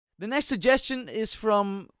The next suggestion is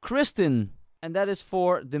from Kristen, and that is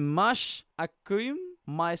for Dimash Akkuym,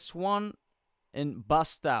 My Swan in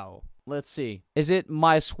Bastau. Let's see. Is it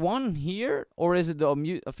My Swan here, or is it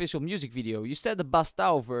the official music video? You said the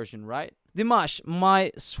Bastau version, right? Dimash,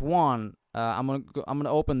 My Swan. I'm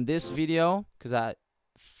gonna open this video because I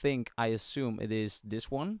assume it is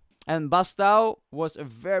this one. And Bastau was a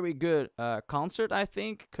very good concert, I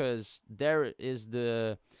think, because there is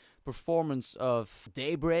the performance of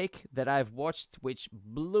Daybreak that I've watched, which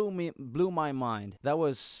blew my mind. That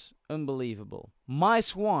was unbelievable. My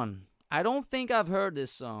Swan. I don't think I've heard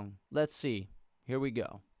this song. Let's see. Here we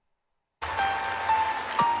go.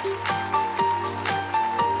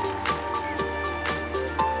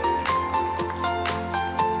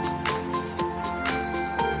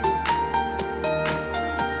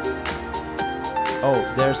 Oh,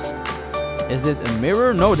 is it a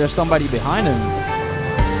mirror? No, there's somebody behind him.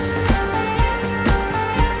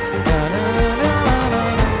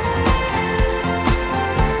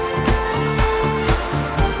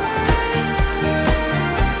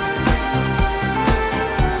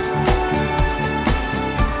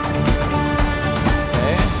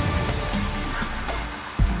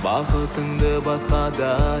 Бақытыңды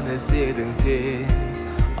басқадан іздедің сен,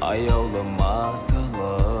 аяулама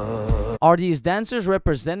асылы. Are these dancers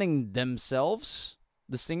representing themselves?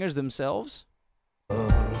 The singers themselves?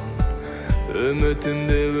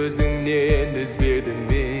 Үмітімді өзіңнен үзбедім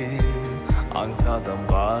мен, аңсадым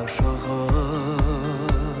ғашығым.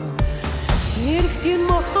 Неліктен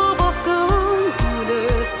махаббаттың гүлі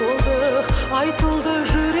солды, айтылды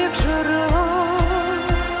жүрек жыры.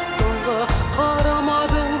 Соңғы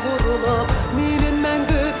қарамадың бұрылып, менен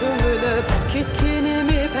мәңгі түңіліп,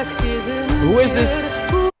 кеткеніме пәк сезім.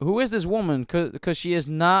 Who is this woman? Because she is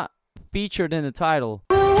not featured in the title.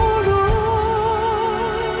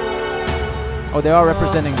 Oh, they are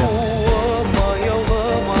representing them.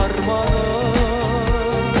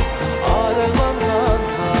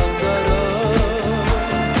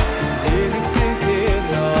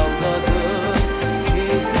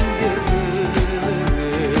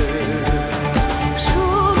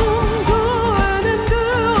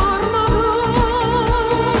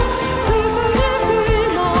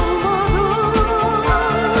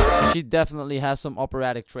 She definitely has some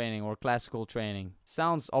operatic training or classical training.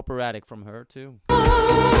 Sounds operatic from her too.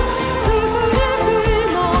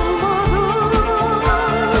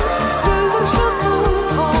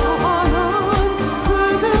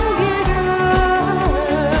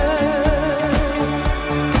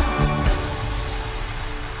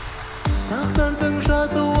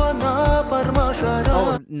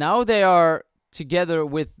 Oh, now they are together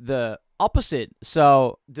with the opposite.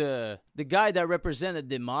 So the guy that represented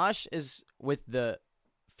Dimash is with the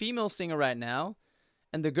female singer right now,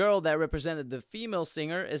 and the girl that represented the female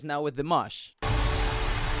singer is now with Dimash.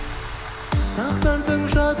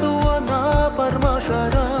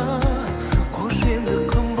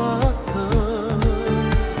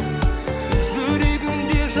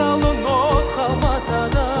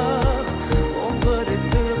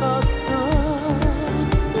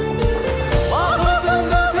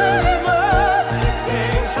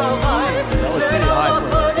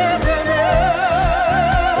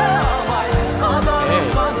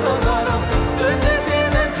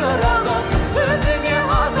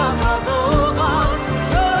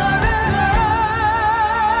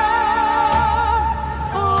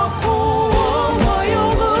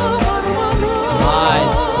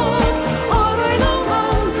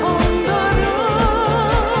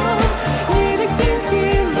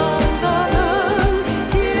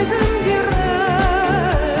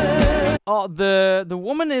 The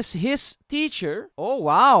woman is his teacher. Oh,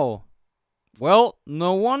 wow. Well,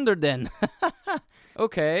 no wonder then.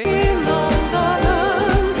 Okay.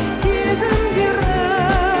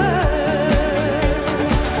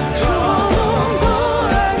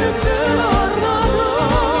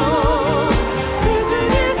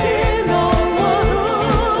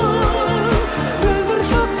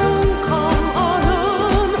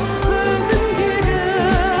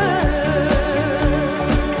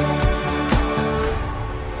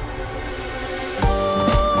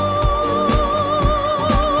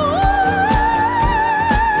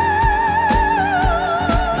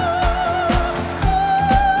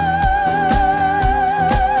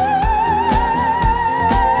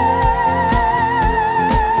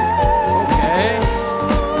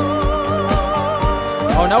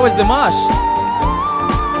 Now is Dimash.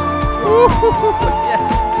 Yes.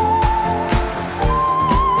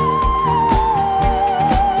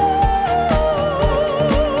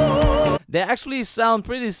 They actually sound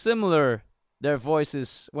pretty similar their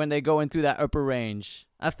voices when they go into that upper range.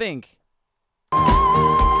 I think.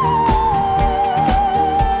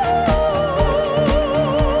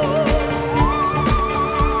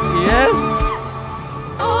 Yes.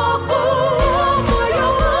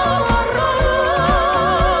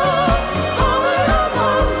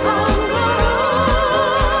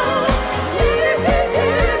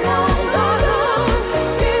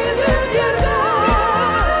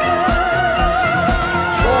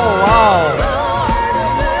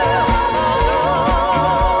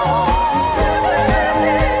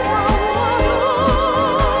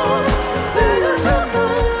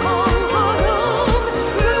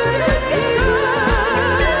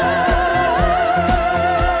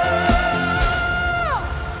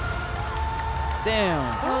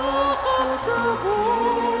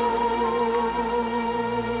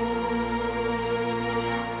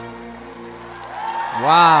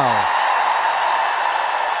 Wow.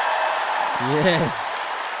 Yes.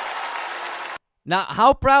 Now,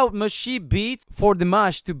 how proud must she be for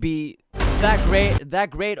Dimash to be that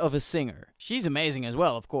great of a singer? She's amazing as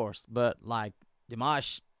well, of course, but like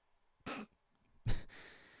Dimash.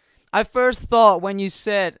 I first thought when you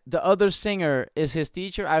said the other singer is his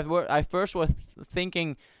teacher, I first was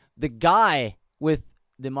thinking the guy with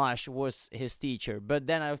Dimash was his teacher, but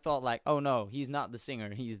then I thought like, oh no, he's not the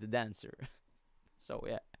singer, he's the dancer. So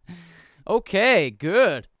yeah. Okay,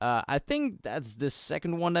 good. I think that's the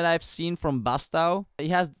second one that I've seen from Bastau. He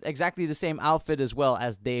has exactly the same outfit as well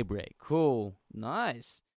as Daybreak. Cool. Nice.